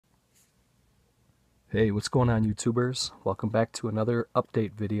Hey, what's going on, YouTubers? Welcome back to another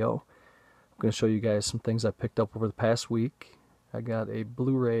update video. I'm going to show you guys some things I picked up over the past week. I got a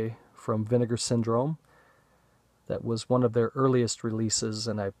Blu-ray from Vinegar Syndrome. That was one of their earliest releases,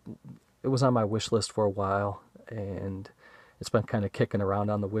 and it was on my wish list for a while, and it's been kind of kicking around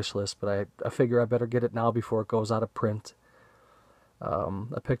on the wish list, but I figure I better get it now before it goes out of print.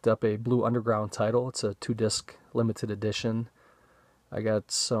 I picked up a Blue Underground title. It's a 2-disc limited edition. I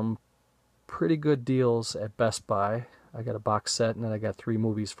got some pretty good deals at Best Buy. I got a box set, and then I got 3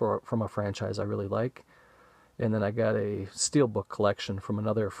 movies from a franchise I really like. And then I got a Steelbook collection from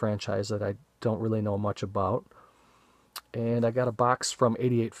another franchise that I don't really know much about. And I got a box from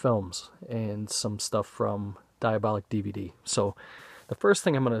 88 Films and some stuff from Diabolic DVD. So the first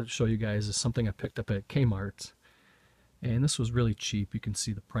thing I'm going to show you guys is something I picked up at Kmart. And this was really cheap. You can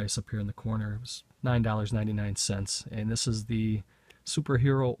see the price up here in the corner. It was $9.99. And this is the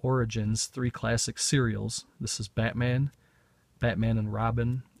Superhero Origins 3 classic serials. This is Batman, Batman and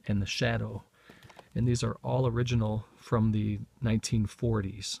Robin, and The Shadow. And these are all original from the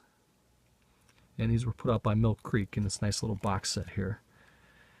 1940s. And these were put out by Mill Creek in this nice little box set here.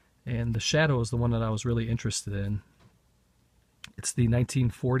 And The Shadow is the one that I was really interested in. It's the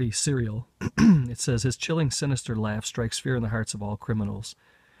 1940 serial. It says, his chilling, sinister laugh strikes fear in the hearts of all criminals.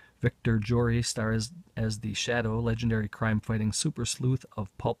 Victor Jory stars as the Shadow, legendary crime-fighting super sleuth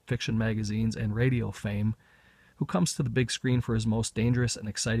of pulp fiction magazines and radio fame, who comes to the big screen for his most dangerous and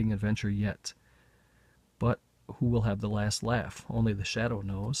exciting adventure yet. But who will have the last laugh? Only the Shadow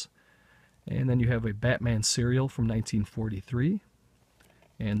knows. And then you have a Batman serial from 1943,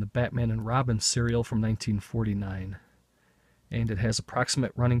 and the Batman and Robin serial from 1949. And it has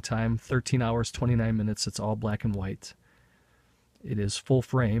approximate running time, 13 hours, 29 minutes. It's all black and white. It is full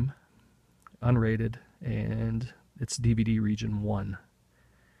frame, unrated, and it's DVD region 1.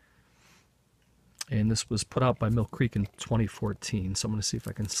 And this was put out by Mill Creek in 2014. So I'm going to see if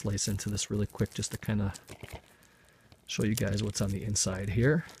I can slice into this really quick just to kind of show you guys what's on the inside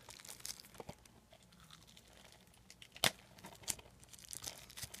here.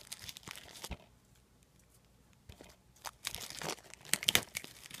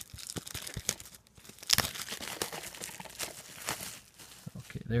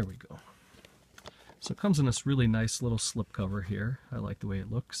 Okay, there we go. So it comes in this really nice little slipcover here. I like the way it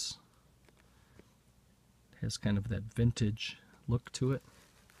looks. It has kind of that vintage look to it.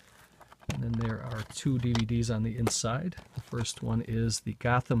 And then there are 2 DVDs on the inside. The first one is the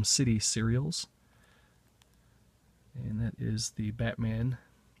Gotham City serials. And that is the Batman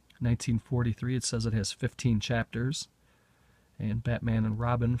 1943. It says it has 15 chapters. And Batman and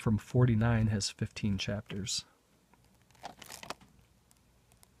Robin from 49 has 15 chapters.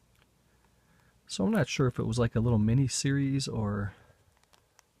 So I'm not sure if it was like a little mini series, or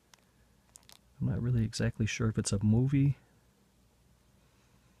I'm not really exactly sure if it's a movie.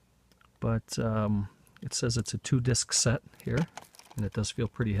 But it says it's a 2-disc set here, and it does feel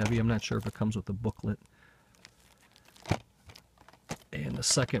pretty heavy. I'm not sure if it comes with a booklet. And the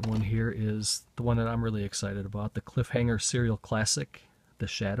second one here is the one that I'm really excited about, the Cliffhanger serial classic, The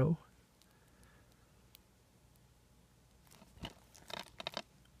Shadow.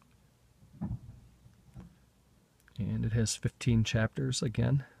 And it has 15 chapters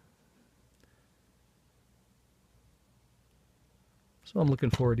again. So I'm looking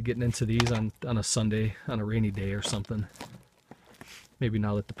forward to getting into these on a Sunday, on a rainy day or something. Maybe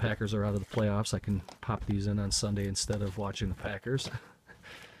now that the Packers are out of the playoffs, I can pop these in on Sunday instead of watching the Packers.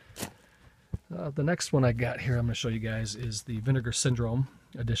 The next one I got here I'm going to show you guys is the Vinegar Syndrome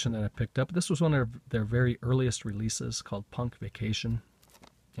edition that I picked up. This was one of their very earliest releases, called Punk Vacation.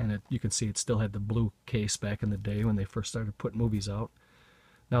 And you can see it still had the blue case back in the day when they first started putting movies out.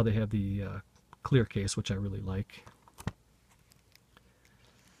 Now they have the clear case, which I really like.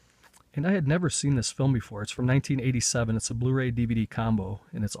 And I had never seen this film before. It's from 1987. It's a Blu-ray DVD combo,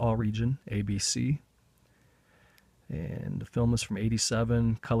 and it's all region, ABC. And the film is from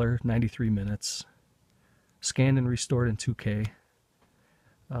 87, color 93 minutes, scanned and restored in 2K.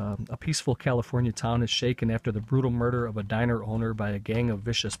 A peaceful California town is shaken after the brutal murder of a diner owner by a gang of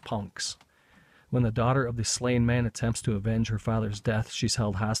vicious punks. When the daughter of the slain man attempts to avenge her father's death, she's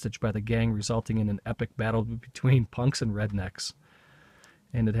held hostage by the gang, resulting in an epic battle between punks and rednecks.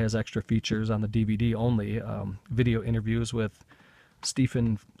 And it has extra features on the DVD only. Video interviews with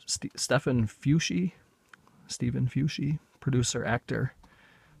Stephen Fusci, producer, actor,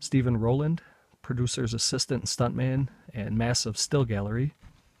 Stephen Rowland, producer's assistant and stuntman, and massive still gallery.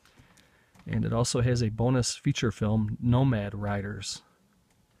 And it also has a bonus feature film, Nomad Riders.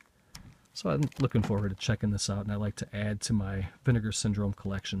 So I'm looking forward to checking this out, and I like to add to my Vinegar Syndrome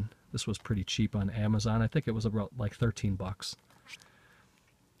collection. This was pretty cheap on Amazon. I think it was about like 13 bucks.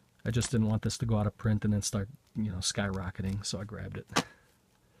 I just didn't want this to go out of print and then start, skyrocketing, so I grabbed it.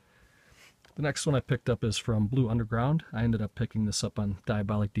 The next one I picked up is from Blue Underground. I ended up picking this up on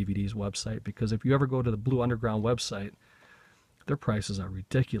Diabolic DVD's website, because if you ever go to the Blue Underground website, their prices are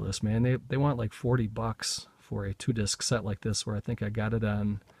ridiculous, man. They want like 40 bucks for a 2-disc set like this, where I think I got it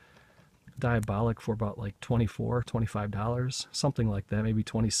on Diabolic for about like $24, $25, something like that, maybe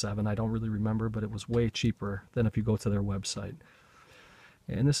 27. I don't really remember, but it was way cheaper than if you go to their website.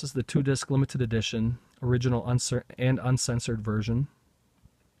 And this is the 2-disc limited edition, original and uncensored version.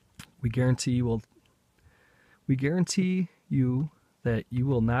 We guarantee you that you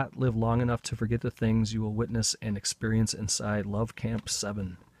will not live long enough to forget the things you will witness and experience inside Love Camp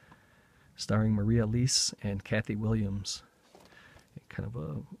 7, starring Maria Leese and Kathy Williams. Kind of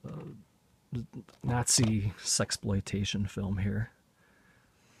a Nazi sexploitation film here.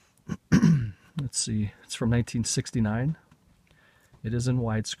 Let's see, it's from 1969. It is in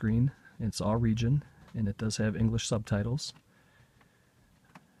widescreen, it's all region, and it does have English subtitles.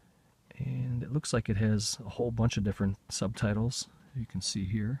 And it looks like it has a whole bunch of different subtitles, you can see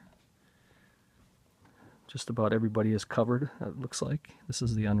here. Just about everybody is covered, it looks like. This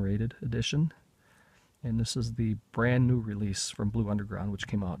is the unrated edition. And this is the brand new release from Blue Underground, which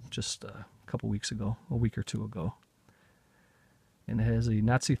came out just a couple weeks ago, a week or two ago. And it has a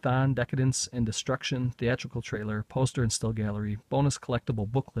Nazi-thon, Decadence, and Destruction theatrical trailer, poster and still gallery, bonus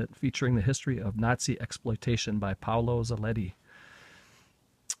collectible booklet featuring the history of Nazi exploitation by Paolo Zaletti.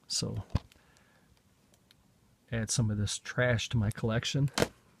 So, add some of this trash to my collection.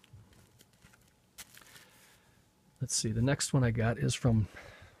 Let's see, the next one I got is from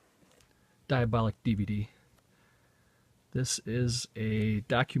Diabolic DVD. This is a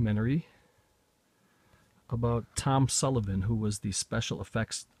documentary about Tom Sullivan, who was the special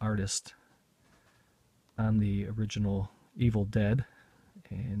effects artist on the original Evil Dead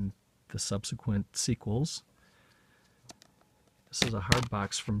and the subsequent sequels. This is a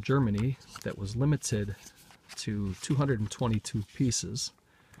hardbox from Germany that was limited to 222 pieces.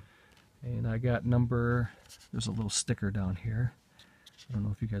 And I got there's a little sticker down here. I don't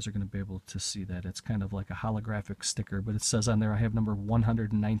know if you guys are going to be able to see that. It's kind of like a holographic sticker, but it says on there I have number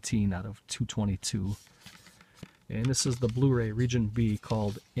 119 out of 222. And this is the Blu-ray Region B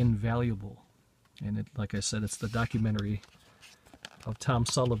called Invaluable. And it, like I said, it's the documentary of Tom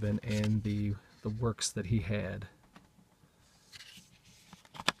Sullivan and the works that he had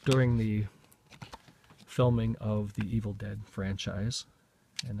during the filming of the Evil Dead franchise.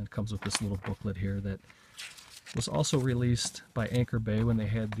 And it comes with this little booklet here that was also released by Anchor Bay when they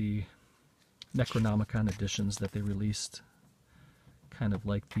had the Necronomicon editions that they released, kind of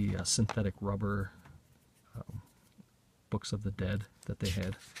like the synthetic rubber Books of the Dead that they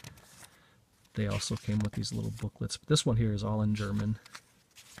had. They also came with these little booklets. But this one here is all in German,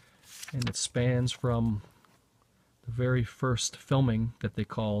 and it spans from the very first filming that they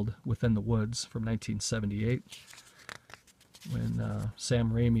called Within the Woods from 1978, when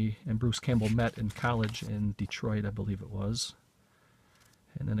Sam Raimi and Bruce Campbell met in college in Detroit, I believe it was.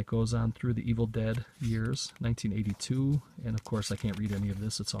 And then it goes on through the Evil Dead years, 1982, and of course I can't read any of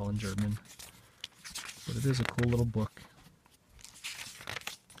this, it's all in German. But it is a cool little book.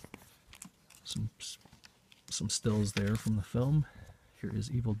 Some stills there from the film. Here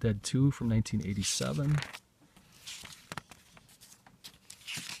is Evil Dead 2 from 1987.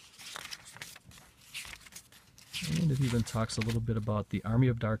 And it even talks a little bit about the Army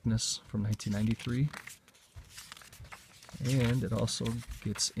of Darkness from 1993. And it also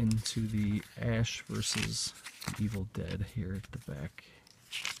gets into the Ash versus the Evil Dead here at the back.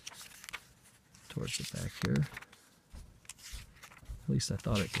 Towards the back here. At least I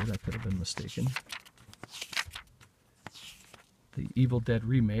thought it did. I could have been mistaken. The Evil Dead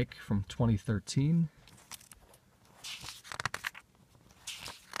remake from 2013.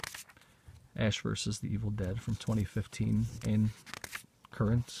 Ash versus the Evil Dead from 2015 and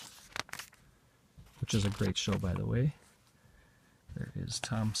current, which is a great show, by the way. There is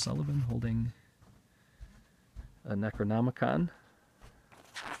Tom Sullivan holding a Necronomicon,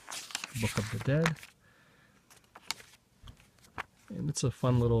 Book of the Dead. And it's a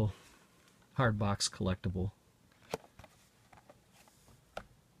fun little hardbox collectible.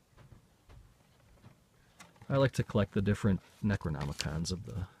 I like to collect the different Necronomicons of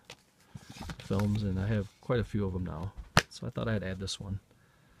the films, and I have quite a few of them now, so I thought I'd add this one.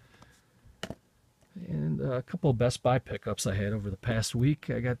 And a couple of Best Buy pickups I had over the past week.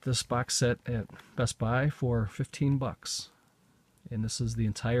 I got this box set at Best Buy for 15 bucks. And this is the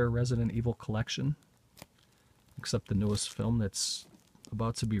entire Resident Evil collection, except the newest film that's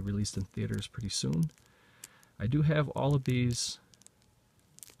about to be released in theaters pretty soon. I do have all of these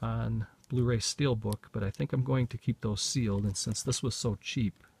on Blu-ray Steelbook, but I think I'm going to keep those sealed, and since this was so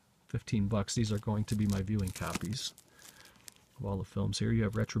cheap, 15 bucks, these are going to be my viewing copies of all the films here. You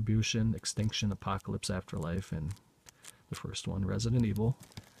have Retribution, Extinction, Apocalypse, Afterlife, and the first one, Resident Evil.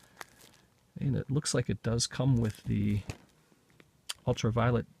 And it looks like it does come with the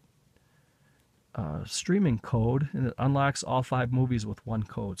Ultraviolet streaming code, and it unlocks all 5 movies with one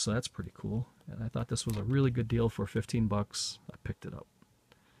code, so that's pretty cool. And I thought this was a really good deal for 15 bucks. I picked it up.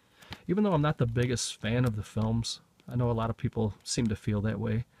 Even though I'm not the biggest fan of the films, I know a lot of people seem to feel that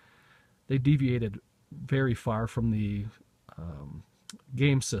way. They deviated very far from the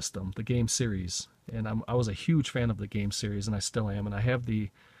game system, the game series, and I was a huge fan of the game series, and I still am, and I have the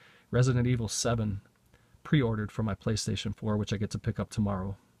Resident Evil 7 pre-ordered for my PlayStation 4, which I get to pick up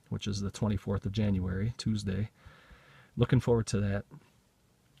tomorrow, which is the 24th of January, Tuesday. Looking forward to that.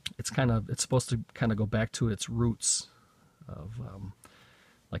 It's supposed to kind of go back to its roots of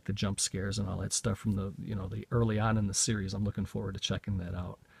like the jump scares and all that stuff from the early on in the series. I'm looking forward to checking that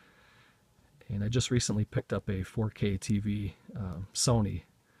out. And I just recently picked up a 4K TV, Sony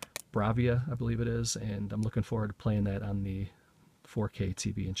Bravia, I believe it is, and I'm looking forward to playing that on the 4K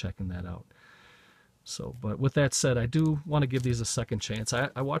TV and checking that out. So, but with that said, I do want to give these a second chance.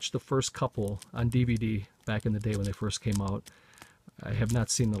 I watched the first couple on DVD back in the day when they first came out. I have not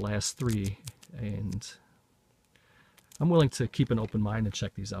seen the last 3, and I'm willing to keep an open mind and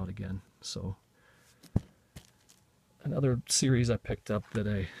check these out again. So, another series I picked up that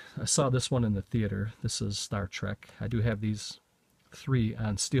I saw this one in the theater. This is Star Trek. I do have these 3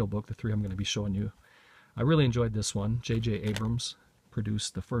 on Steelbook, the 3 I'm going to be showing you. I really enjoyed this one. J.J. Abrams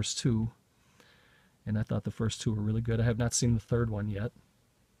produced the first 2, and I thought the first 2 were really good. I have not seen the third one yet.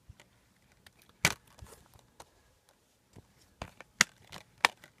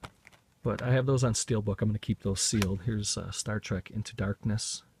 But I have those on Steelbook. I'm going to keep those sealed. Here's Star Trek Into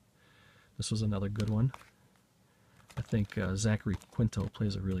Darkness. This was another good one. I think Zachary Quinto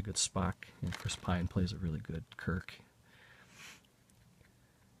plays a really good Spock, and Chris Pine plays a really good Kirk.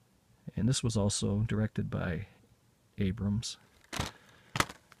 And this was also directed by Abrams.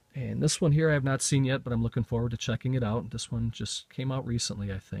 And this one here I have not seen yet, but I'm looking forward to checking it out. This one just came out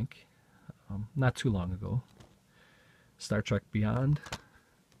recently, I think. Not too long ago. Star Trek Beyond.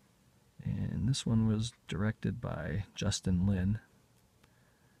 And this one was directed by Justin Lin.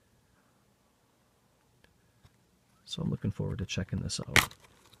 So I'm looking forward to checking this out.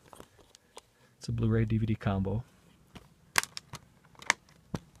 It's a Blu-ray DVD combo.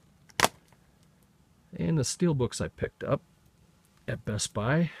 And the Steelbooks I picked up at Best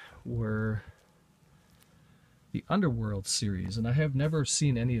Buy were the Underworld series, and I have never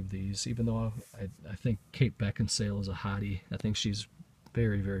seen any of these, even though I think Kate Beckinsale is a hottie. I think she's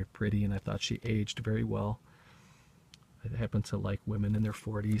very, very pretty, and I thought she aged very well. I happen to like women in their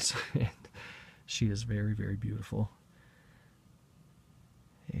 40s, and she is very, very beautiful.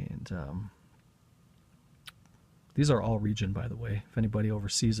 And these are all region, by the way, if anybody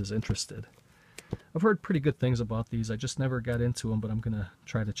overseas is interested. I've heard pretty good things about these. I just never got into them, but I'm going to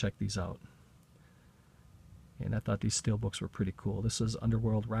try to check these out. And I thought these Steelbooks were pretty cool. This is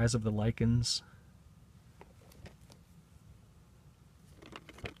Underworld Rise of the Lycans.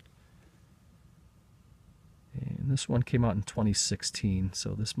 And this one came out in 2016, so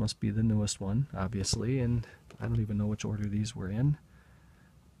this must be the newest one, obviously. And I don't even know which order these were in.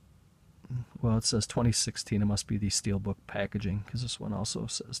 Well, it says 2016. It must be the Steelbook packaging, because this one also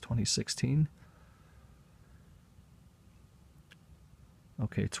says 2016.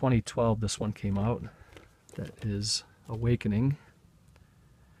 Okay, 2012 this one came out. That is Awakening.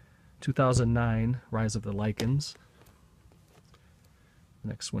 2009, Rise of the Lycans. The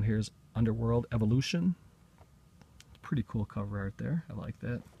next one here is Underworld Evolution. Pretty cool cover art there. I like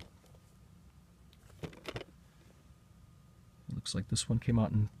that. It looks like this one came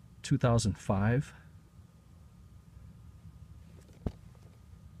out in 2005.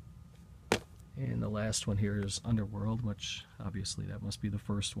 And the last one here is Underworld, which obviously that must be the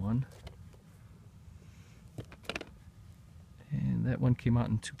first one. And that one came out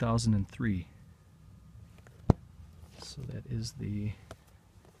in 2003. So that is the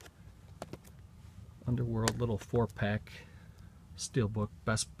Underworld little 4-pack Steelbook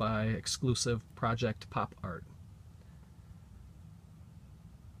Best Buy exclusive Project Pop Art.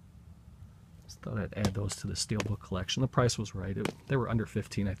 Just thought I'd add those to the Steelbook collection. The price was right. They were under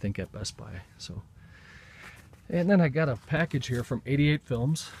 $15, I think, at Best Buy. So, and then I got a package here from 88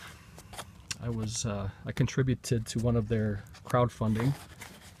 Films. I contributed to one of their crowdfunding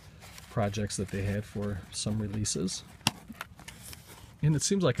projects that they had for some releases. And it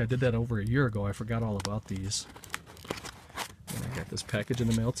seems like I did that over a year ago. I forgot all about these. And I got this package in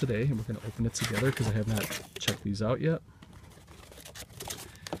the mail today, and we're going to open it together because I have not checked these out yet.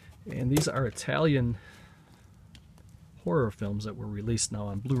 And these are Italian horror films that were released now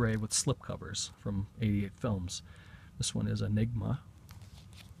on Blu-ray with slipcovers from 88 Films. This one is Enigma.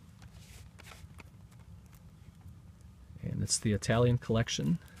 And it's the Italian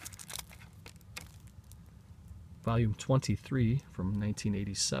Collection, Volume 23 from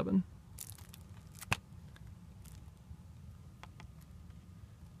 1987.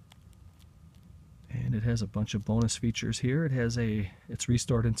 And it has a bunch of bonus features here. It's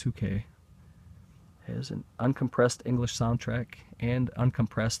restored in 2K. It has an uncompressed English soundtrack and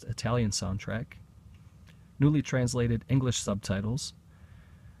uncompressed Italian soundtrack. Newly translated English subtitles.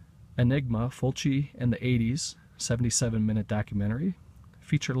 Enigma, Fulci and the 80s, 77-minute documentary.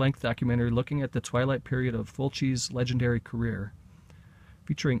 Feature-length documentary looking at the twilight period of Fulci's legendary career,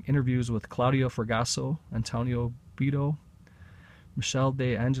 featuring interviews with Claudio Fragasso, Antonio Bido, Michele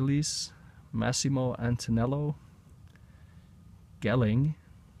De Angelis, Massimo Antonello, Gelling,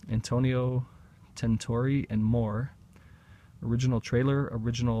 Antonio Tentori, and more. Original trailer,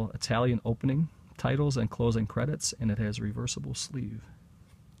 original Italian opening, titles and closing credits, and it has reversible sleeve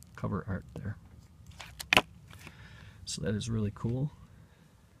cover art there. So that is really cool.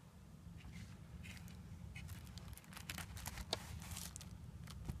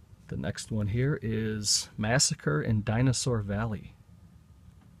 The next one here is Massacre in Dinosaur Valley.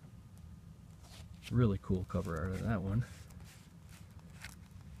 Really cool cover art of that one.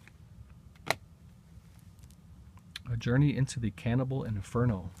 A Journey into the Cannibal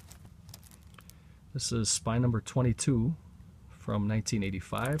Inferno. This is spine number 22 from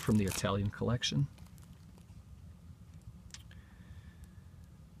 1985 from the Italian Collection.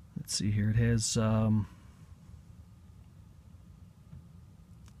 Let's see here. It has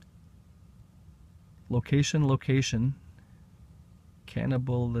location,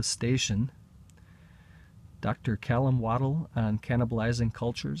 Cannibalistation, Dr. Callum Waddle on Cannibalizing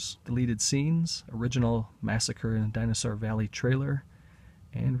Cultures, deleted scenes, original Massacre in Dinosaur Valley trailer,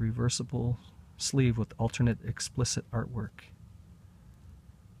 and reversible sleeve with alternate explicit artwork.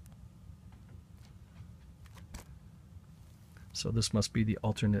 So this must be the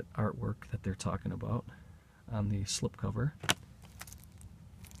alternate artwork that they're talking about on the slipcover.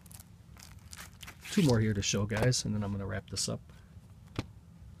 Two more here to show, guys, and then I'm going to wrap this up.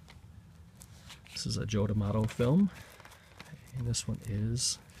 This is a Joe D'Amato film, and this one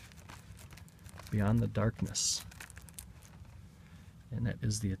is Beyond the Darkness, and that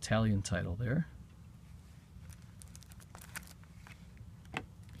is the Italian title there.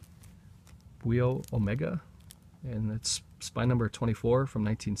 Buio Omega, and it's spine number 24 from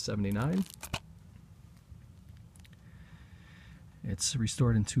 1979. It's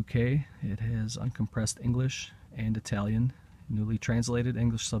restored in 2K. It has uncompressed English and Italian, newly translated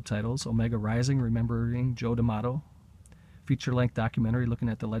English subtitles. Omega Rising, Remembering Joe D'Amato. Feature-length documentary looking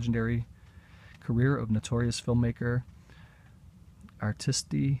at the legendary career of notorious filmmaker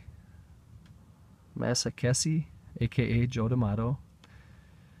Artisti Massacesi, aka Joe D'Amato.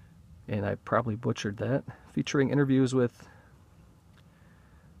 And I probably butchered that. Featuring interviews with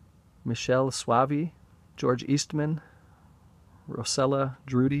Michele Soavi, George Eastman, Rossella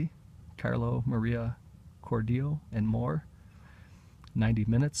Drudy, Carlo Maria Cordio, and more. 90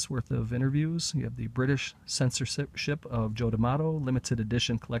 minutes worth of interviews. You have the British censorship of Joe D'Amato, limited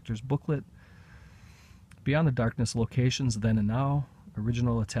edition collector's booklet, Beyond the Darkness locations then and now,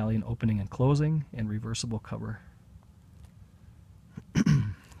 original Italian opening and closing, and reversible cover.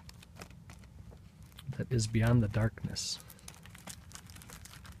 That is Beyond the Darkness.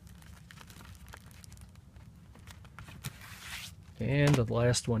 And the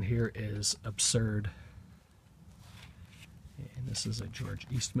last one here is Absurd. And this is a George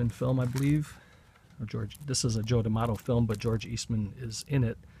Eastman film, I believe. This is a Joe D'Amato film, but George Eastman is in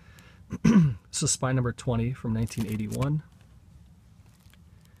it. This is spine number 20 from 1981.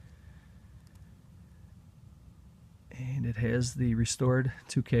 And it has the restored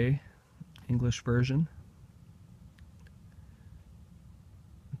 2K English version.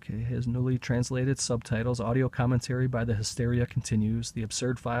 Okay, it has newly translated subtitles, audio commentary by The Hysteria Continues, The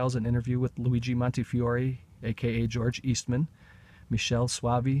Absurd Files, an interview with Luigi Montefiore, aka George Eastman, Michele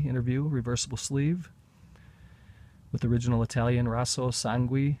Soavi interview, reversible sleeve, with original Italian Rosso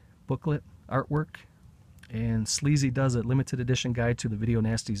Sangue booklet artwork, and Sleazy Does It, limited edition guide to the Video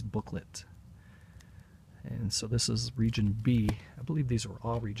Nasties booklet. And so this is Region B. I believe these were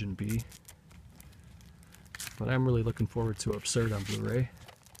all Region B. But I'm really looking forward to Absurd on Blu-ray.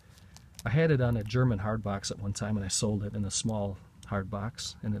 I had it on a German hardbox at one time, and I sold it in a small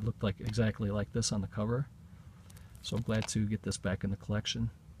hardbox, and it looked like exactly like this on the cover. So I'm glad to get this back in the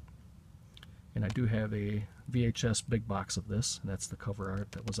collection. And I do have a VHS big box of this, and that's the cover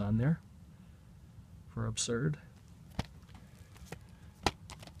art that was on there for Absurd.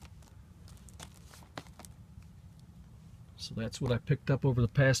 So that's what I picked up over the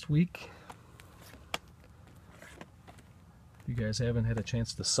past week. If you guys haven't had a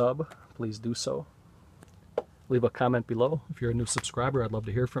chance to sub, please do so. Leave a comment below. If you're a new subscriber, I'd love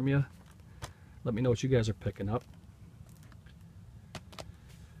to hear from you. Let me know what you guys are picking up.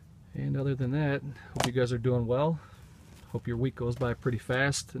 And other than that, hope you guys are doing well. Hope your week goes by pretty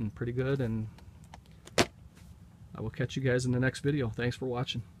fast and pretty good, and I will catch you guys in the next video. Thanks for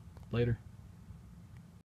watching. Later.